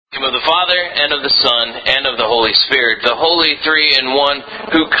of the Father, and of the Son, and of the Holy Spirit, the Holy Three in One,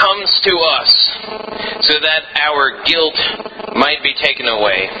 who comes to us so that our guilt might be taken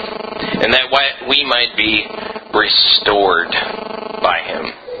away, and that we might be restored by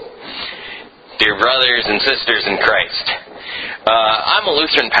Him. Dear brothers and sisters in Christ, I'm a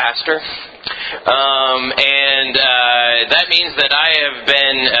Lutheran pastor. That means that I have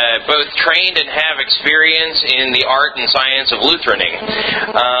been both trained and have experience in the art and science of Lutheraning,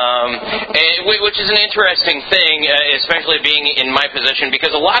 which is an interesting thing, especially being in my position,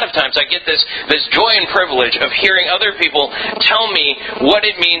 because a lot of times I get this joy and privilege of hearing other people tell me what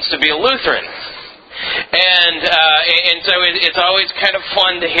it means to be a Lutheran. And so it's always kind of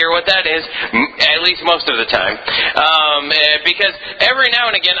fun to hear what that is, at least most of the time, because every now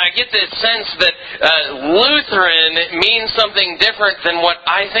and again I get this sense that Lutheran means something different than what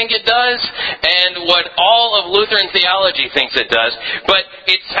I think it does, and what all of Lutheran theology thinks it does, but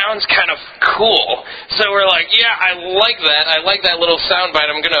it sounds kind of cool. So we're like, yeah, I like that. I like that little soundbite.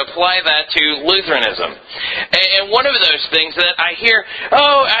 I'm going to apply that to Lutheranism. And one of those things that I hear,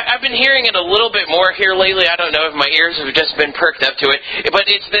 I've been hearing it a little bit more here lately. I don't know if my ears have just been perked up to it, but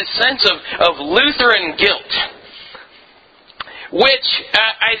it's this sense of Lutheran guilt, which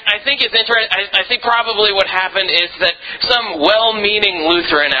I think is interesting. I think probably what happened is that some well-meaning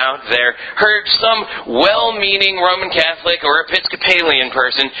Lutheran out there heard some well-meaning Roman Catholic or Episcopalian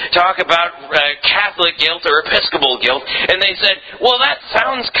person talk about Catholic guilt or Episcopal guilt, and they said, well, that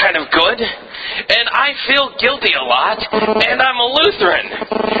sounds kind of good, and I feel guilty a lot, and I'm a Lutheran,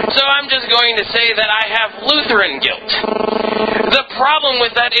 so I'm just going to say that I have Lutheran guilt. The problem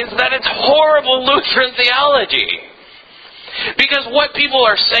with that is that it's horrible Lutheran theology. Because what people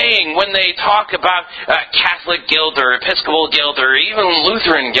are saying when they talk about Catholic guilt or Episcopal guilt or even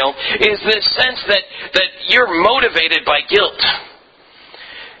Lutheran guilt is this sense that you're motivated by guilt.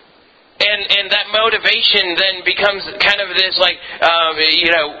 And that motivation then becomes kind of this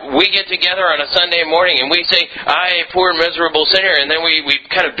we get together on a Sunday morning and we say, I, poor miserable sinner, and then we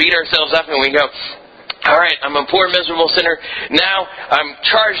kind of beat ourselves up and we go, all right, I'm a poor miserable sinner. Now I'm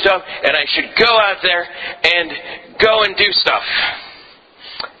charged up and I should go out there and go and do stuff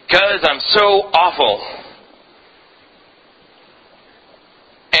because I'm so awful.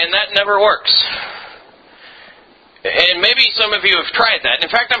 And that never works. And maybe some of you have tried that. In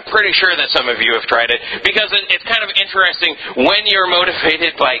fact, I'm pretty sure that some of you have tried it, because it's kind of interesting when you're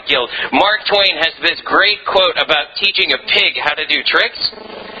motivated by guilt. Mark Twain has this great quote about teaching a pig how to do tricks.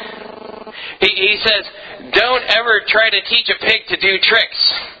 He says, don't ever try to teach a pig to do tricks,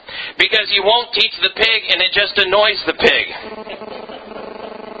 because you won't teach the pig and it just annoys the pig.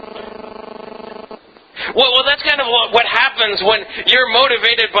 Well, that's kind of what happens when you're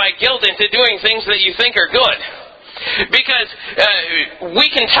motivated by guilt into doing things that you think are good. Because we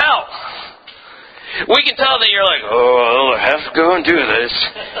can tell. We can tell that you're like, I have to go and do this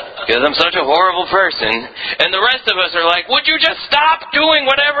because I'm such a horrible person. And the rest of us are like, would you just stop doing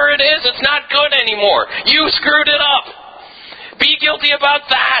whatever it is? It's not good anymore. You screwed it up. Be guilty about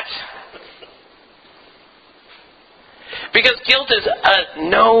that. Because guilt is a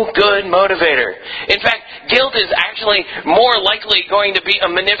no-good motivator. In fact, guilt is actually more likely going to be a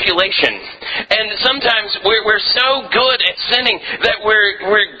manipulation. And sometimes we're so good at sinning that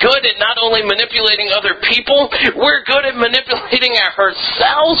we're good at not only manipulating other people, we're good at manipulating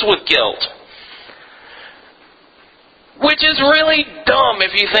ourselves with guilt. Which is really dumb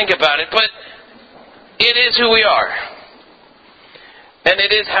if you think about it, but it is who we are. And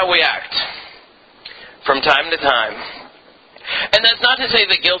it is how we act from time to time. And that's not to say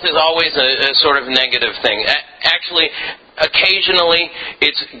that guilt is always a sort of negative thing. Actually, occasionally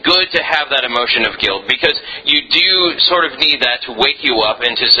it's good to have that emotion of guilt, because you do sort of need that to wake you up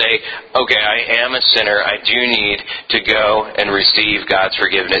and to say, okay, I am a sinner. I do need to go and receive God's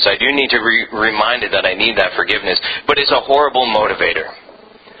forgiveness. I do need to be reminded that I need that forgiveness. But it's a horrible motivator.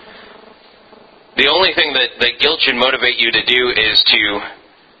 The only thing that guilt should motivate you to do is to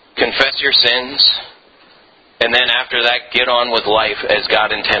confess your sins, and then after that, get on with life as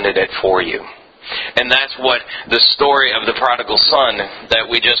God intended it for you. And that's what the story of the prodigal son that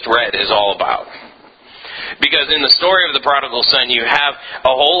we just read is all about. Because in the story of the prodigal son, you have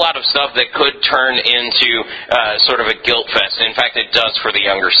a whole lot of stuff that could turn into sort of a guilt fest. In fact, it does for the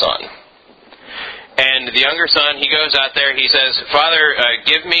younger son. And the younger son, he goes out there, he says, Father,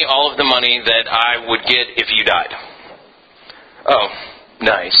 give me all of the money that I would get if you died. Oh,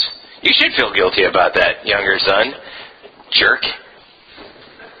 nice. You should feel guilty about that, younger son. Jerk.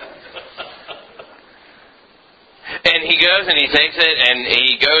 And he goes and he takes it and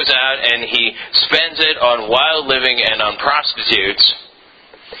he goes out and he spends it on wild living and on prostitutes.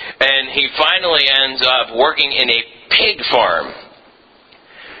 and he finally ends up working in a pig farm.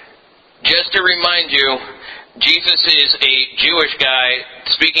 Just to remind you, Jesus is a Jewish guy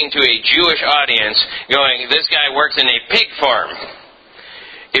speaking to a Jewish audience, going, this guy works in a pig farm.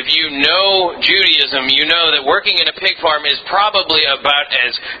 If you know Judaism, you know that working in a pig farm is probably about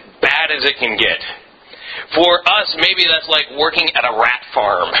as bad as it can get. For us, maybe that's like working at a rat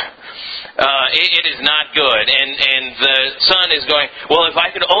farm. It is not good. And the son is going, well, if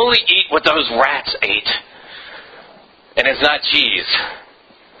I could only eat what those rats ate. And it's not cheese.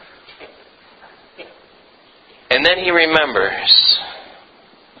 And then he remembers.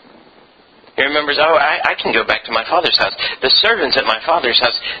 He remembers, I can go back to my father's house. The servants at my father's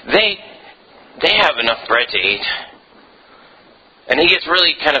house, they have enough bread to eat. And he gets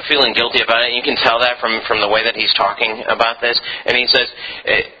really kind of feeling guilty about it. You can tell that from the way that he's talking about this. And he says,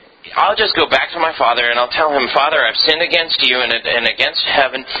 I'll just go back to my father and I'll tell him, Father, I've sinned against you and against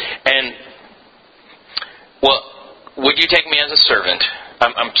heaven. And, well, would you take me as a servant?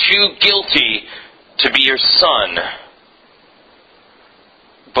 I'm too guilty to be your son.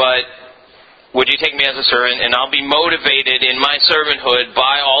 But would you take me as a servant, and I'll be motivated in my servanthood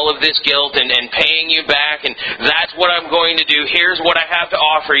by all of this guilt and paying you back, and that's what I'm going to do. Here's what I have to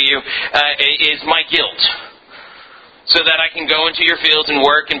offer you, is my guilt, so that I can go into your fields and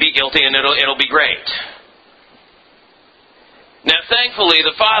work and be guilty, and it'll be great. Now, thankfully,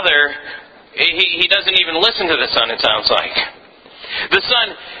 the father, he doesn't even listen to the son, it sounds like. The son,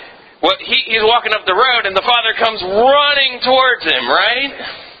 he's walking up the road, and the father comes running towards him, right?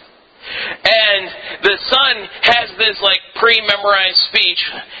 And the son has this pre-memorized speech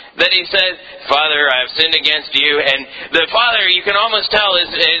that he says, Father, I have sinned against you. And the father, you can almost tell, is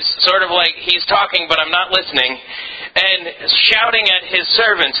sort of like he's talking, but I'm not listening. And shouting at his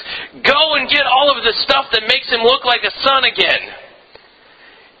servants, go and get all of the stuff that makes him look like a son again.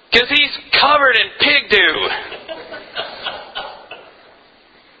 Because he's covered in pig dew.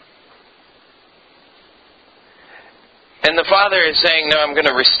 And the father is saying, no, I'm going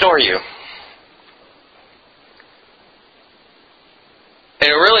to restore you. And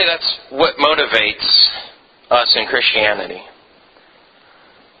really that's what motivates us in Christianity.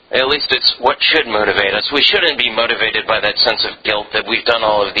 At least it's what should motivate us. We shouldn't be motivated by that sense of guilt that we've done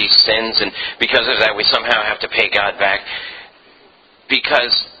all of these sins and because of that we somehow have to pay God back.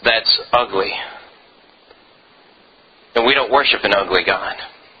 Because that's ugly. And we don't worship an ugly God.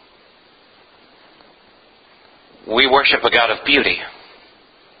 We worship a God of beauty.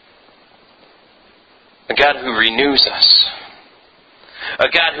 A God who renews us. A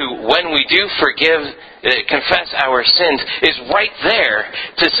God who, when we do confess our sins, is right there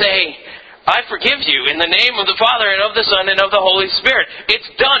to say, I forgive you in the name of the Father and of the Son and of the Holy Spirit. It's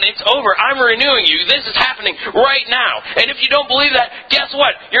done. It's over. I'm renewing you. This is happening right now. And if you don't believe that, guess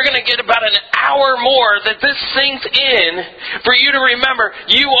what? You're going to get about an hour more that this sinks in for you to remember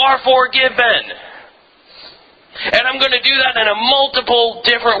you are forgiven. And I'm going to do that in multiple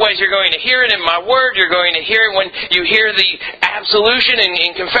different ways. You're going to hear it in my word. You're going to hear it when you hear the absolution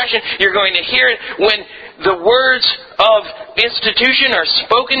in confession. You're going to hear it when the words of institution are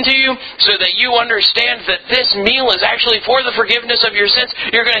spoken to you so that you understand that this meal is actually for the forgiveness of your sins.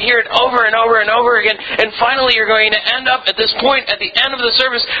 You're going to hear it over and over and over again. And finally, you're going to end up at this point at the end of the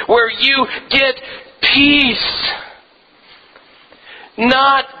service where you get peace,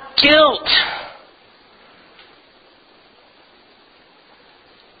 not guilt.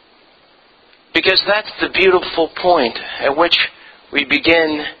 Because that's the beautiful point at which we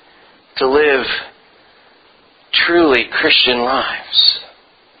begin to live truly Christian lives.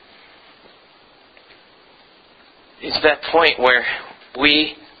 It's that point where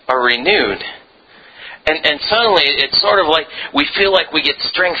we are renewed. And suddenly it's sort of like we feel like we get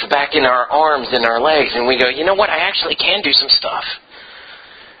strength back in our arms and our legs. And we go, you know what, I actually can do some stuff.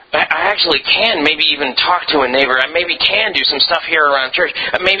 I actually can maybe even talk to a neighbor. I maybe can do some stuff here around church.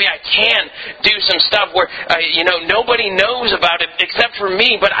 Maybe I can do some stuff where, nobody knows about it except for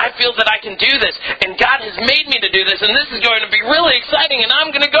me, but I feel that I can do this. And God has made me to do this, and this is going to be really exciting, and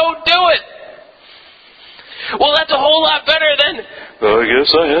I'm going to go do it. Well, that's a whole lot better than, I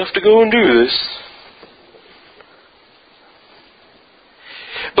guess I have to go and do this.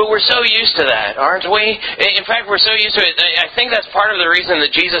 But we're so used to that, aren't we? In fact, we're so used to it. I think that's part of the reason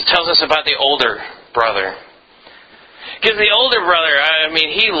that Jesus tells us about the older brother. Because the older brother,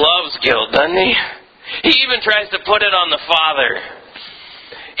 he loves guilt, doesn't he? He even tries to put it on the father.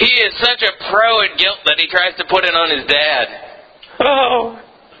 He is such a pro at guilt that he tries to put it on his dad. Oh.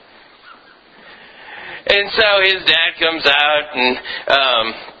 And so his dad comes out and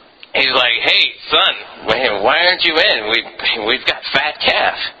he's like, hey, son, why aren't you in? We've got fat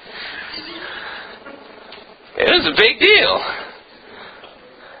calf. It was a big deal.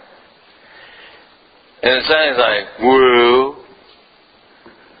 And the son is like, whoa.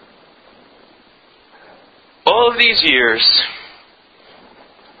 All of these years,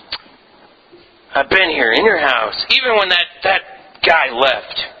 I've been here in your house, even when that guy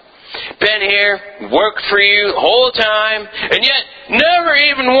left. Been here, worked for you the whole time, and yet never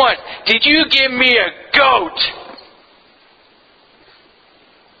even once did you give me a goat.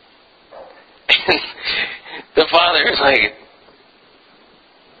 And the father is like,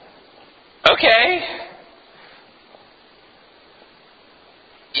 okay.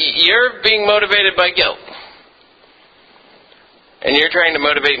 You're being motivated by guilt. And you're trying to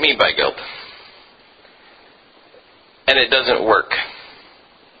motivate me by guilt. And it doesn't work.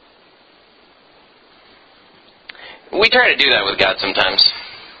 We try to do that with God sometimes.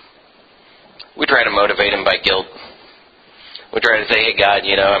 We try to motivate Him by guilt. We try to say, hey, God,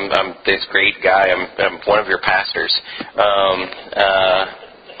 you know, I'm this great guy. I'm one of your pastors.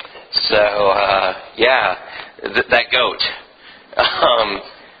 That goat.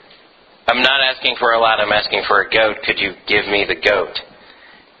 I'm not asking for a lot. I'm asking for a goat. Could you give me the goat?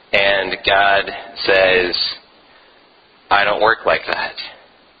 And God says, I don't work like that.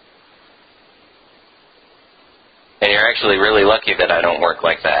 And you're actually really lucky that I don't work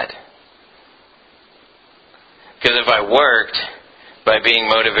like that. Because if I worked by being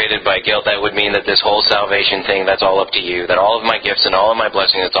motivated by guilt, that would mean that this whole salvation thing, that's all up to you. That all of my gifts and all of my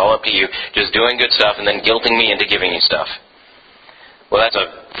blessings, it's all up to you. Just doing good stuff and then guilting me into giving you stuff. Well, that's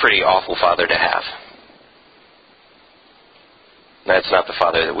a pretty awful father to have. That's not the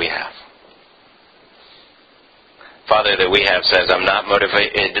father that we have. Father that we have says, I'm not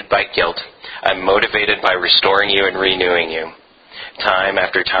motivated by guilt. I'm motivated by restoring you and renewing you. Time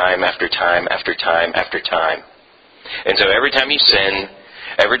after time after time after time after time. And so every time you sin,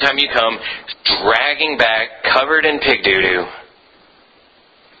 every time you come dragging back, covered in pig doo-doo,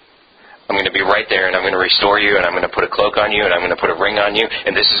 I'm going to be right there and I'm going to restore you and I'm going to put a cloak on you and I'm going to put a ring on you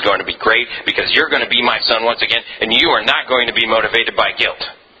and this is going to be great because you're going to be my son once again and you are not going to be motivated by guilt.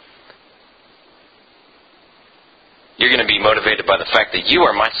 You're going to be motivated by the fact that you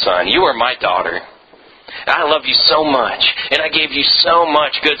are my son, you are my daughter. I love you so much and I gave you so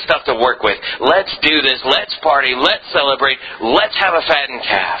much good stuff to work with. Let's do this, let's party, let's celebrate, let's have a fattened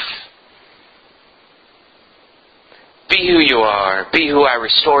calf. Be who you are. Be who I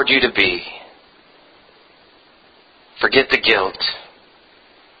restored you to be. Forget the guilt.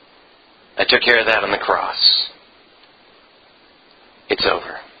 I took care of that on the cross. It's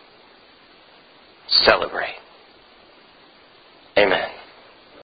over. Celebrate.